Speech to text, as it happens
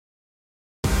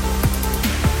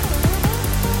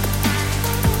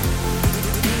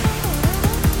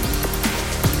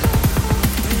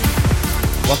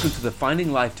Welcome to the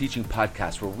Finding Life Teaching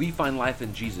Podcast, where we find life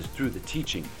in Jesus through the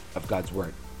teaching of God's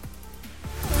Word.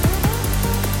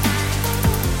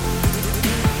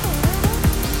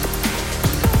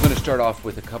 I'm going to start off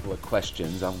with a couple of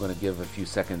questions. I'm going to give a few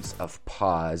seconds of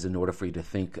pause in order for you to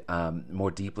think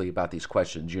more deeply about these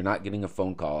questions. You're not getting a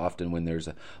phone call. Often when there's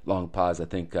a long pause, I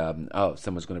think,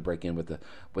 someone's going to break in with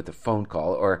a phone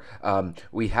call, or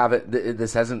we haven't.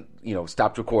 This hasn't,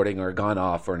 stopped recording or gone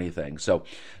off or anything. So,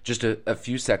 just a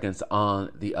few seconds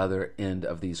on the other end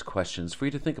of these questions for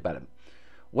you to think about it.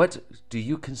 What do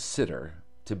you consider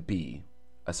to be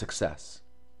a success?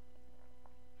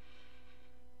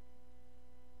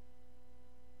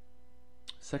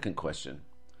 Second question,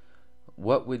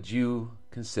 what would you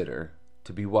consider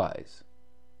to be wise?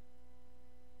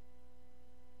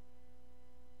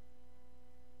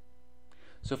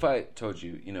 So if I told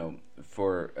you,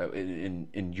 for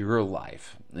in your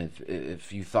life,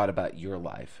 if you thought about your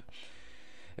life,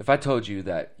 if I told you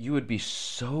that you would be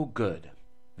so good,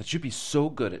 that you'd be so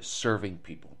good at serving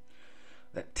people,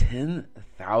 that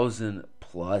 10,000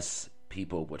 plus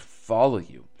people would follow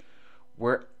you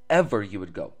wherever you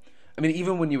would go. I mean,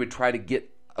 even when you would try to get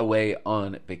away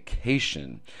on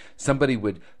vacation, somebody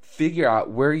would figure out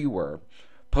where you were,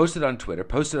 post it on Twitter,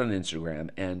 post it on Instagram,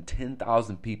 and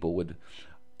 10,000 people would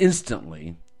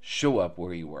instantly show up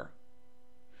where you were.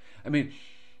 I mean,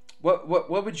 what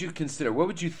would you consider? What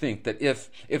would you think that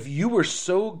if you were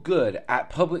so good at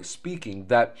public speaking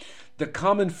that the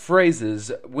common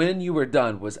phrases when you were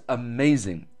done was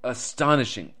amazing,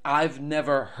 astonishing, I've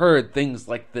never heard things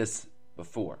like this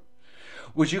before?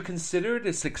 Would you consider it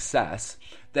a success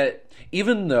that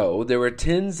even though there were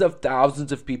tens of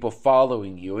thousands of people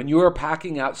following you and you were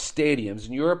packing out stadiums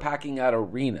and you were packing out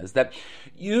arenas, that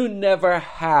you never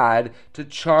had to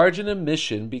charge an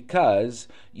admission because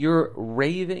your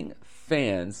raving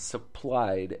fans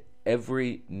supplied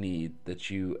every need that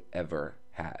you ever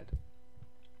had?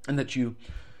 And that you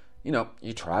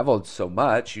traveled so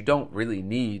much, you don't really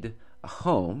need a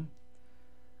home,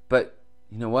 but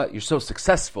you know what? You're so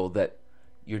successful that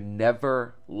you're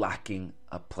never lacking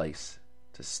a place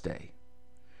to stay.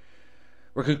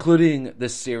 We're concluding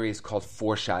this series called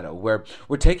Foreshadow, where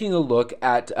we're taking a look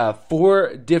at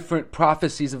 4 different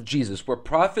prophecies of Jesus, where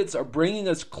prophets are bringing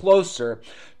us closer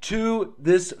to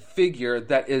this figure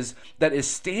that is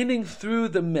standing through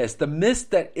the mist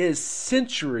that is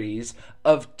centuries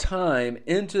of time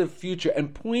into the future,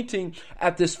 and pointing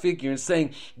at this figure and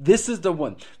saying, this is the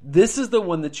one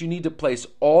that you need to place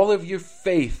all of your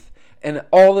faith and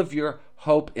all of your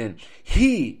hope in.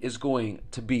 He is going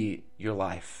to be your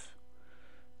life.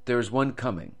 There is one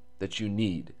coming that you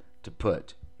need to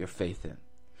put your faith in.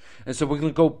 And so we're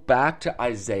going to go back to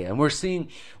Isaiah, and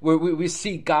we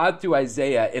see God through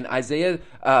Isaiah in Isaiah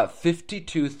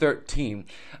 52:13.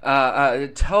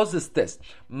 It tells us this: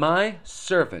 my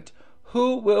servant,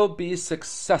 who will be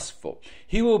successful,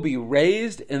 he will be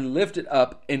raised and lifted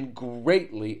up and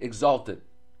greatly exalted.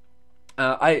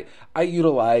 I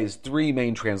utilize 3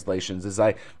 main translations as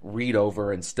I read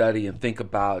over and study and think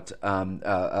about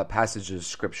passages of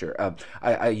Scripture.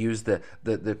 I use the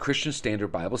Christian Standard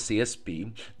Bible,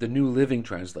 CSB, the New Living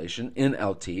Translation,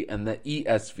 NLT, and the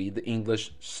ESV, the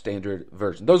English Standard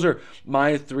Version. Those are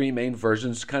my 3 main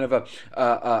versions, kind of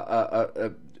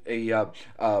a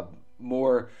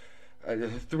more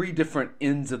 3 different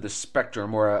ends of the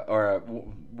spectrum, or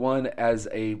one as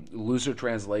a looser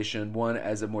translation, one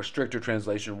as a more stricter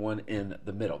translation, one in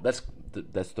the middle. That's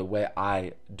the way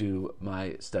I do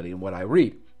my study and what I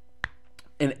read.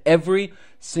 In every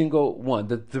single one,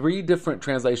 the 3 different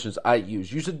translations I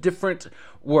use a different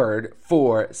word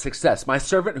for success. My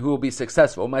servant who will be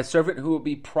successful, my servant who will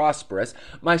be prosperous,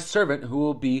 my servant who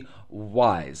will be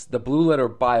wise. The Blue Letter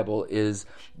Bible is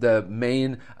the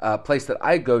main place that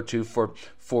I go to for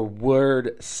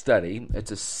word study. It's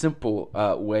a simple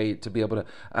way to be able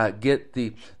to get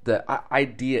the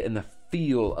idea and the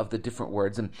feel of the different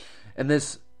words. And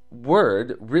this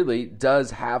word really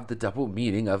does have the double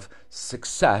meaning of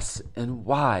success and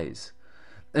wise.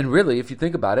 And really, if you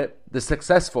think about it, the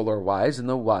successful are wise and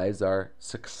the wise are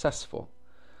successful.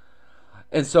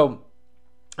 And so,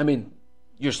 I mean,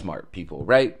 you're smart people,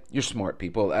 right? You're smart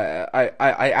people.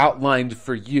 I outlined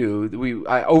for you,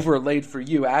 I overlaid for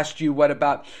you, asked you what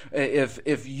about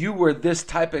if you were this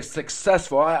type of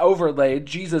successful. I overlaid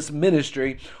Jesus'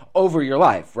 ministry over your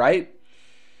life, right?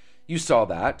 You saw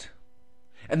that.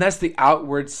 And that's the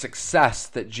outward success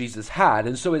that Jesus had.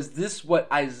 And so is this what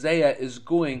Isaiah is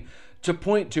going to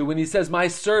point to when he says, my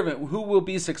servant who will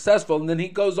be successful? And then he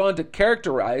goes on to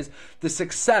characterize the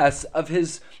success of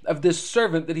this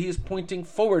servant that he is pointing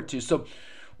forward to. So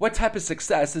What type of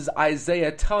success is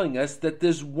Isaiah telling us that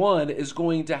this one is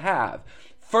going to have?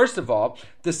 First of all,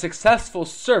 the successful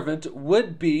servant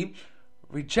would be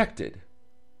rejected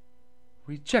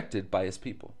by his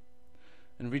people,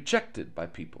 and rejected by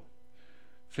people.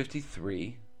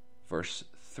 53 verse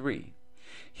 3.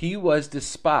 He was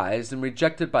despised and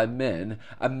rejected by men,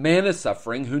 a man of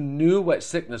suffering who knew what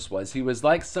sickness was. He was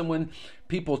like someone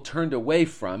people turned away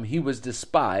from. He was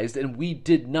despised, and we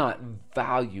did not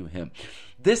value him.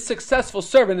 This successful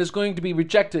servant is going to be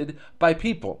rejected by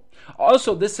people.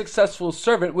 Also, this successful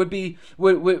servant would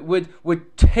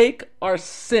take our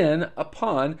sin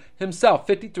upon himself.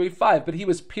 53:5. But he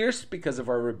was pierced because of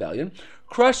our rebellion,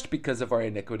 crushed because of our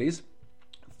iniquities.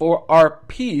 For our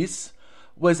peace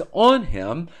was on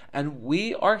him, and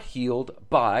we are healed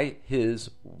by his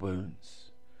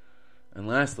wounds. And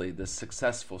lastly, the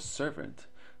successful servant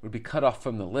would be cut off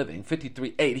from the living.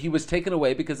 53:8. He was taken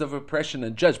away because of oppression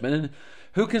and judgment. And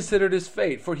who considered his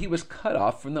fate? For he was cut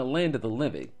off from the land of the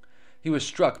living. He was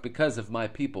struck because of my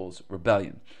people's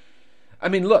rebellion. I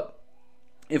mean, look.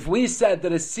 If we said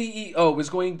that a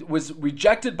CEO was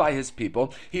rejected by his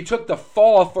people, he took the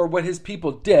fall for what his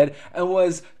people did and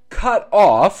was cut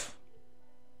off,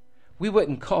 we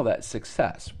wouldn't call that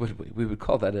success, would we? We would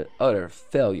call that an utter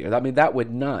failure. I mean, that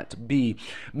would not be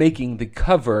making the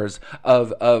covers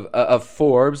of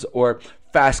Forbes or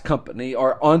Fast Company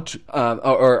or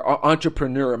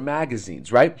Entrepreneur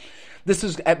magazines, right? This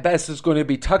is at best is going to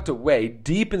be tucked away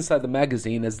deep inside the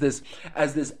magazine as this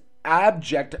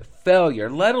abject failure,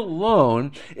 let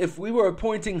alone if we were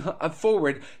pointing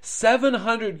forward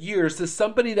 700 years to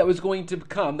somebody that was going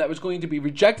to be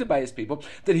rejected by his people,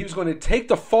 that he was going to take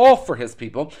the fall for his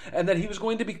people, and that he was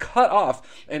going to be cut off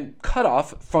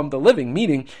from the living,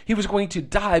 meaning he was going to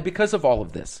die because of all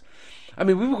of this. I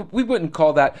mean, we wouldn't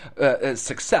call that a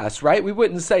success, right? We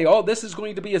wouldn't say, oh, this is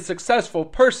going to be a successful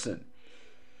person.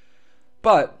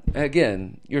 But,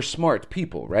 again, you're smart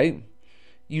people, right?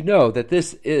 You know that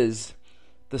this is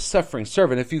the suffering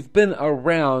servant. If you've been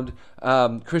around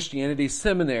Christianity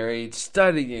seminary,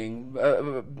 studying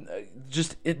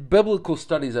biblical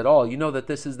studies at all, you know that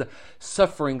this is the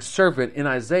suffering servant in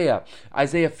Isaiah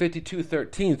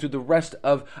 52:13 through the rest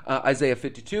of Isaiah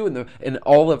 52 and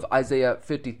all of Isaiah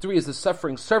 53 is the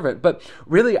suffering servant. But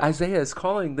really, Isaiah is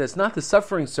calling this not the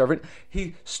suffering servant.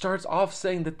 He starts off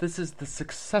saying that this is the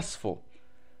successful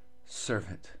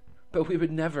servant. But we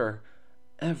would never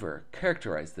ever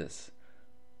characterize this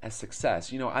as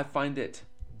success. You know, I find it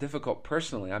difficult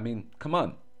personally. I mean, come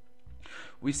on.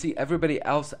 We see everybody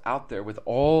else out there with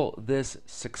all this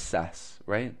success,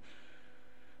 right?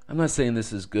 I'm not saying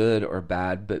this is good or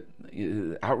bad, but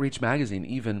Outreach Magazine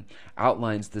even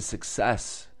outlines the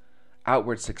success,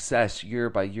 outward success year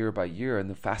by year by year, and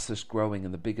the fastest growing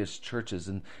and the biggest churches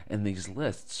in these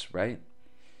lists, right?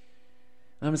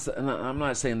 I'm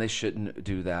not saying they shouldn't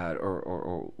do that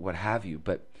or what have you,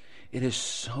 but it is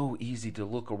so easy to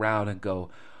look around and go,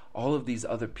 all of these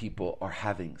other people are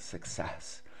having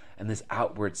success and this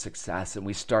outward success, and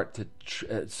we start to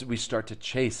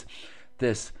chase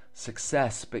this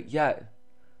success, but yet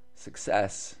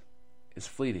success is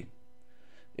fleeting.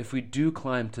 If we do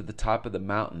climb to the top of the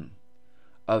mountain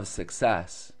of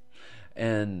success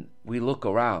and we look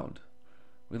around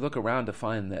to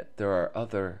find that there are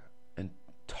other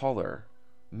taller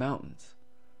mountains,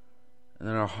 and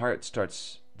then our heart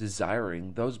starts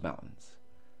desiring those mountains.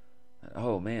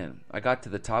 Oh man, I got to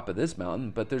the top of this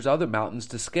mountain, but there's other mountains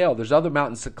to scale, there's other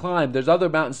mountains to climb, there's other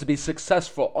mountains to be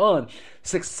successful on.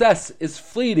 Success is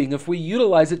fleeting. If we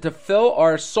utilize it to fill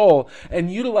our soul and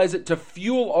utilize it to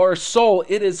fuel our soul,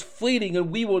 it is fleeting,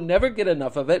 and we will never get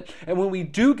enough of it. And when we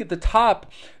do get the top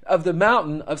of the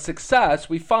mountain of success,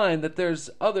 we find that there's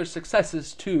other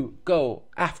successes to go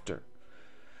after.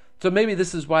 So maybe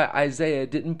this is why Isaiah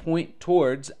didn't point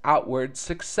towards outward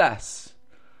success.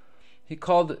 He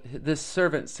called this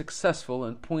servant successful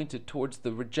and pointed towards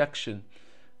the rejection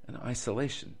and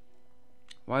isolation.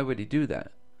 Why would he do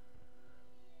that?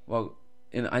 Well,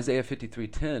 in Isaiah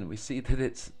 53:10, we see that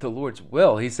it's the Lord's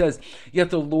will. He says, "Yet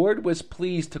the Lord was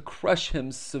pleased to crush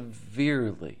him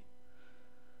severely."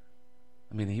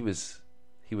 I mean, he was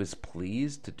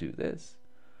pleased to do this.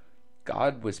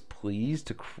 God was pleased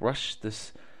to crush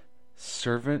this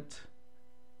servant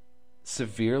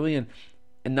severely, and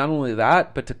not only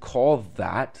that, but to call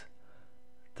that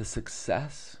the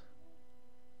success.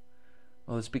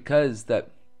 Well, it's because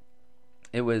that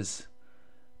it was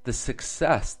the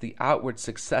success, the outward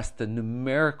success, the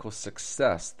numerical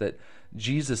success that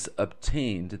Jesus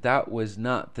obtained, that was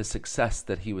not the success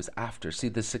that he was after. See,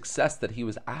 the success that he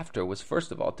was after was,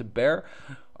 first of all, to bear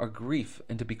our grief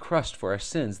and to be crushed for our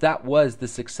sins. That was the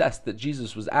success that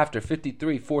Jesus was after,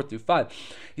 53, 4 through 5.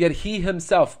 Yet he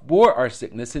himself bore our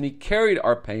sickness and he carried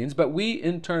our pains, but we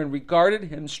in turn regarded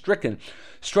him stricken,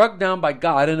 struck down by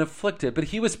God and afflicted. But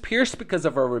he was pierced because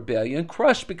of our rebellion,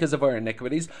 crushed because of our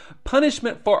iniquities.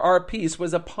 Punishment for our peace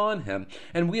was upon him,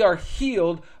 and we are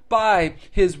healed by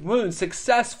his wounds.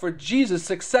 Success for Jesus,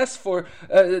 success for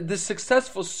the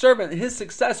successful servant. His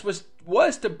success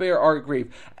was to bear our grief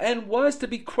and was to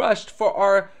be crushed for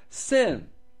our sin.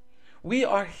 We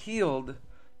are healed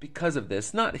because of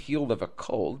this, not healed of a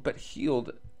cold, but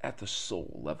healed at the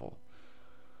soul level.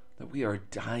 That we are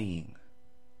dying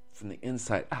from the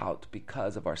inside out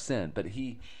because of our sin, but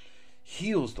he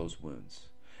heals those wounds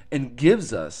and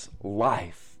gives us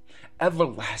life,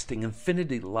 everlasting,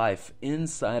 infinity life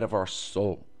inside of our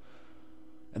soul.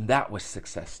 And that was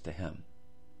success to him.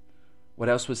 What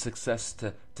else was success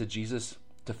to Jesus?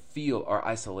 To feel our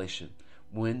isolation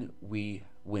when we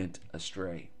went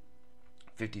astray.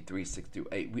 53, 6 through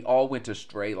 8. We all went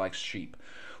astray like sheep.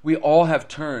 We all have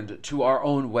turned to our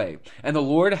own way, and the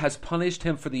Lord has punished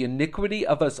him for the iniquity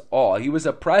of us all. He was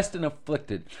oppressed and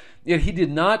afflicted, yet he did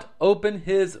not open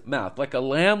his mouth. Like a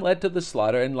lamb led to the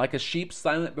slaughter, and like a sheep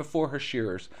silent before her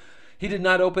shearers, he did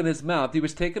not open his mouth. He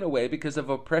was taken away because of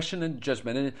oppression and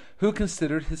judgment. And who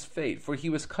considered his fate? For he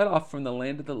was cut off from the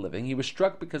land of the living. He was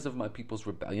struck because of my people's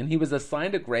rebellion. He was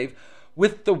assigned a grave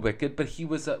with the wicked, but he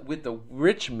was with the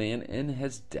rich man in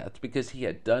his death, because he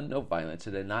had done no violence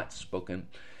and had not spoken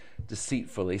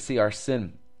deceitfully. See, our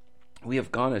sin, we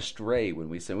have gone astray when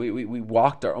we sin. We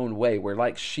walked our own way. We're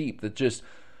like sheep that just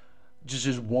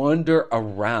wander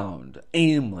around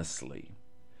aimlessly.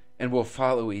 And we'll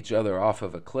follow each other off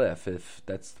of a cliff if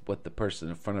that's what the person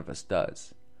in front of us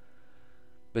does.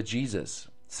 But Jesus,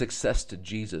 success to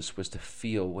Jesus was to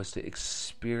feel, was to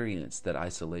experience that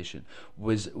isolation,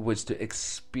 was to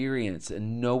experience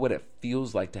and know what it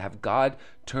feels like to have God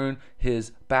turn his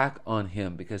back on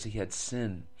him because he had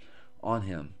sin on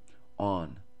him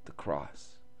on the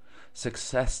cross.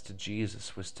 Success to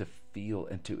Jesus was to feel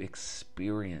and to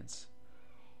experience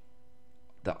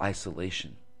the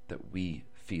isolation that we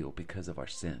feel because of our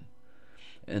sin,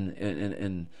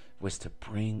 and was to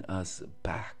bring us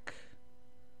back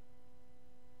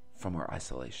from our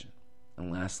isolation.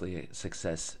 And lastly,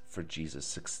 success for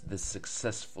Jesus. The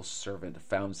successful servant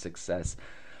found success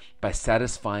by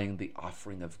satisfying the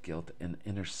offering of guilt and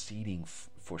interceding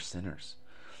for sinners.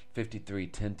 53,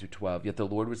 10 through 12. Yet the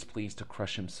Lord was pleased to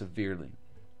crush him severely.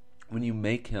 When you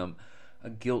make him a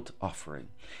guilt offering,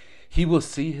 he will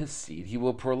see his seed, he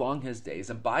will prolong his days,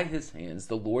 and by his hands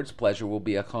the Lord's pleasure will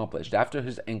be accomplished. After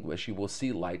his anguish he will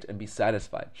see light and be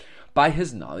satisfied. By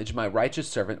his knowledge my righteous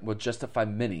servant will justify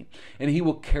many, and he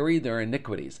will carry their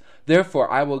iniquities. Therefore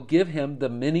I will give him the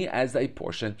many as a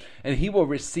portion, and he will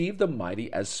receive the mighty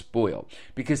as spoil,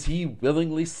 because he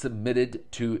willingly submitted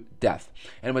to death,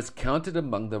 and was counted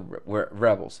among the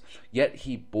rebels. Yet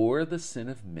he bore the sin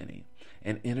of many,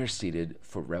 and interceded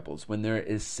for rebels. When there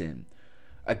is sin,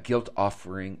 a guilt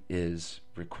offering is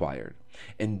required.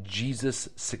 And Jesus'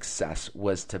 success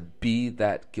was to be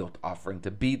that guilt offering, to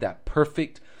be that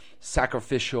perfect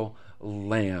sacrificial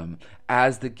lamb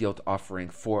as the guilt offering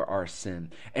for our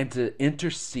sin, and to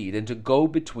intercede and to go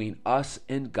between us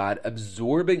and God,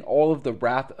 absorbing all of the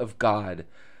wrath of God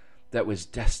that was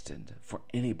destined for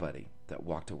anybody that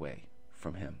walked away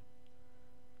from him.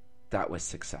 That was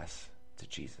success to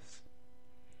Jesus.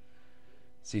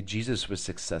 See, Jesus was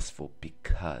successful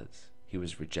because he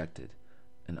was rejected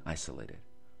and isolated.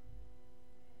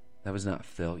 That was not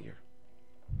failure.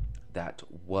 That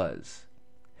was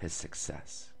his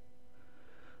success.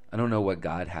 I don't know what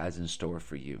God has in store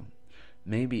for you.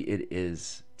 Maybe it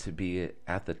is to be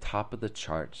at the top of the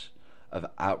charts of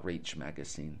Outreach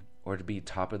magazine, or to be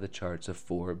top of the charts of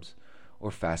Forbes or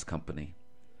Fast Company,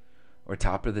 or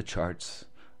top of the charts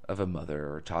of a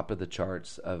mother, or top of the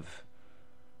charts of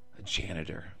a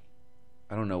janitor.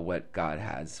 I don't know what God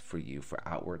has for you for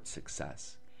outward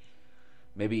success.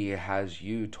 Maybe he has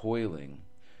you toiling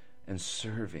and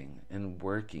serving and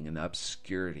working in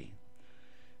obscurity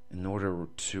in order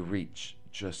to reach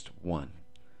just one.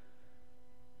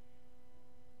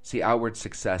 See, outward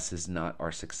success is not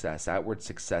our success. Outward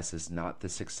success is not the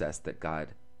success that God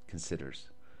considers.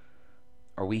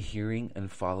 Are we hearing and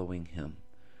following him?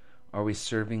 Are we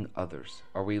serving others?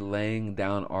 Are we laying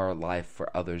down our life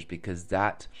for others? Because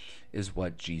that is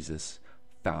what Jesus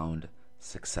found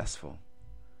successful.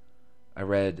 I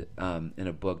read in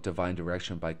a book, Divine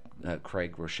Direction by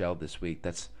Craig Rochelle this week.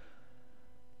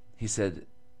 He said,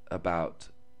 about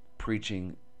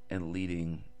preaching and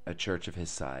leading a church of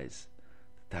his size,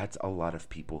 that's a lot of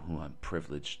people who I'm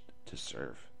privileged to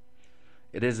serve.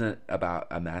 It isn't about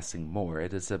amassing more.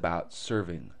 It is about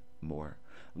serving more,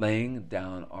 laying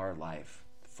down our life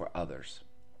for others.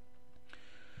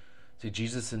 See,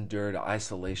 Jesus endured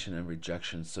isolation and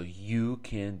rejection so you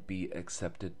can be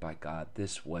accepted by God.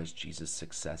 This was Jesus'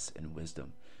 success and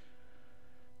wisdom.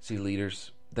 See,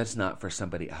 leaders, that's not for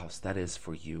somebody else. That is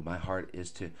for you. My heart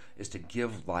is to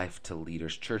give life to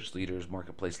leaders, church leaders,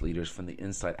 marketplace leaders from the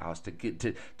inside out,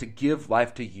 to give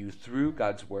life to you through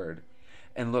God's word.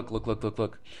 And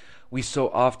look. We so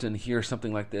often hear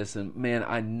something like this, and man,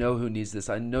 I know who needs this.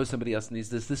 I know somebody else needs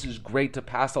this. This is great to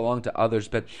pass along to others,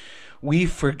 but we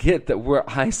forget that we're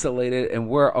isolated and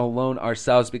we're alone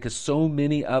ourselves because so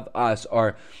many of us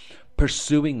are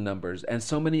pursuing numbers and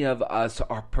so many of us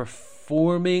are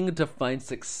performing to find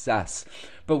success.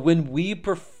 But when we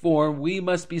perform, we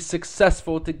must be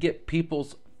successful to get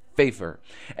people's favor.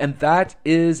 And that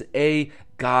is a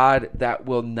God that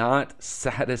will not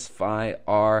satisfy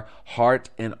our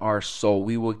heart and our soul.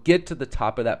 We will get to the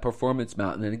top of that performance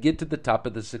mountain and get to the top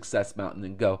of the success mountain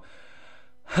and go,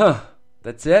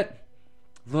 that's it?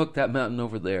 Look, that mountain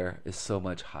over there is so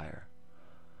much higher.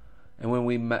 And when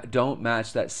we don't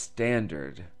match that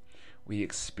standard, we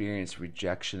experience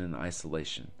rejection and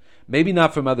isolation. Maybe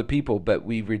not from other people, but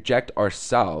we reject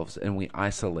ourselves and we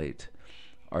isolate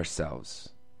ourselves.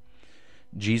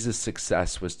 Jesus'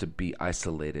 success was to be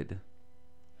isolated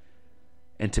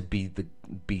and to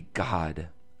be God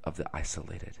of the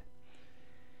isolated.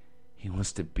 He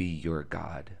wants to be your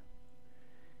God.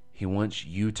 He wants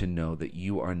you to know that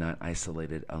you are not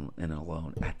isolated and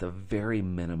alone. At the very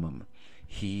minimum,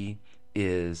 he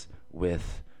is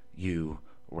with you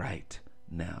right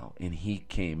now. And he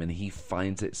came and he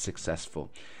finds it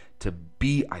successful to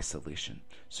be isolation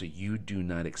so you do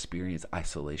not experience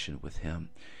isolation with him.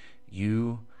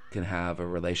 You can have a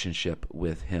relationship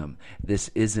with him. This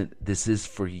is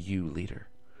for you, leader.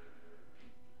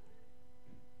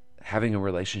 Having a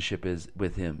relationship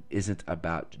with him isn't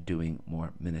about doing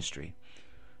more ministry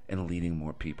and leading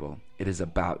more people. It is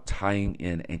about tying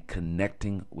in and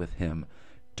connecting with him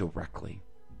directly.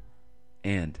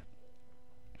 And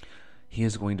he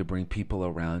is going to bring people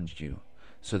around you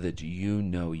so that you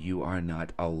know you are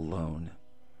not alone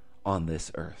on this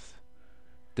earth.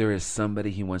 There is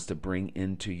somebody he wants to bring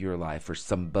into your life, or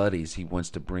some buddies he wants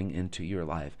to bring into your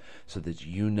life, so that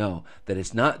you know that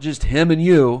it's not just him and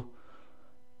you,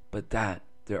 but that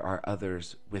there are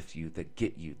others with you that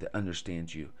get you, that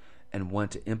understand you, and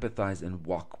want to empathize and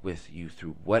walk with you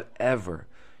through whatever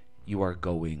you are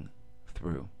going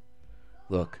through.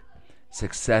 Look,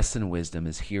 success and wisdom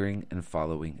is hearing and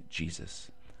following Jesus.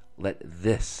 Let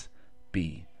this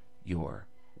be your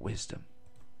wisdom.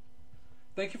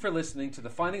 Thank you for listening to the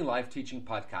Finding Life Teaching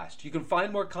Podcast. You can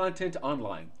find more content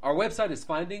online. Our website is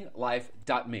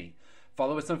findinglife.me.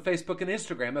 Follow us on Facebook and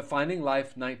Instagram at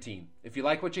FindingLife19. If you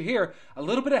like what you hear, a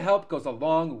little bit of help goes a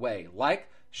long way. Like,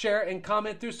 share, and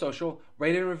comment through social,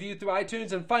 rate and review through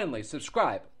iTunes, and finally,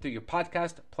 subscribe through your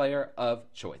podcast player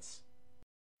of choice.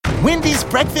 Wendy's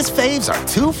breakfast faves are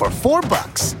 2 for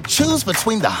 $4. Choose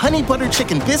between the Honey Butter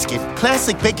Chicken Biscuit,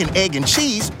 Classic Bacon, Egg, and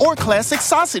Cheese, or Classic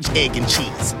Sausage, Egg, and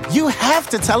Cheese. You have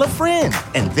to tell a friend,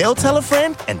 and they'll tell a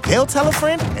friend, and they'll tell a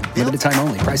friend, and they'll... Limited time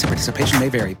only. Price and participation may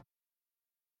vary.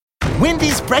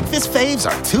 Wendy's breakfast faves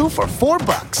are 2 for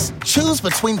 $4. Choose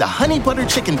between the Honey Butter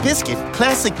Chicken Biscuit,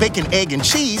 Classic Bacon, Egg, and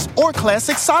Cheese, or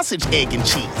Classic Sausage, Egg, and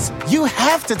Cheese. You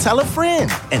have to tell a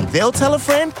friend, and they'll tell a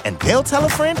friend, and they'll tell a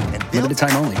friend, and they'll... Limited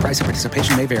time only. Price and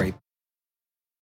participation may vary.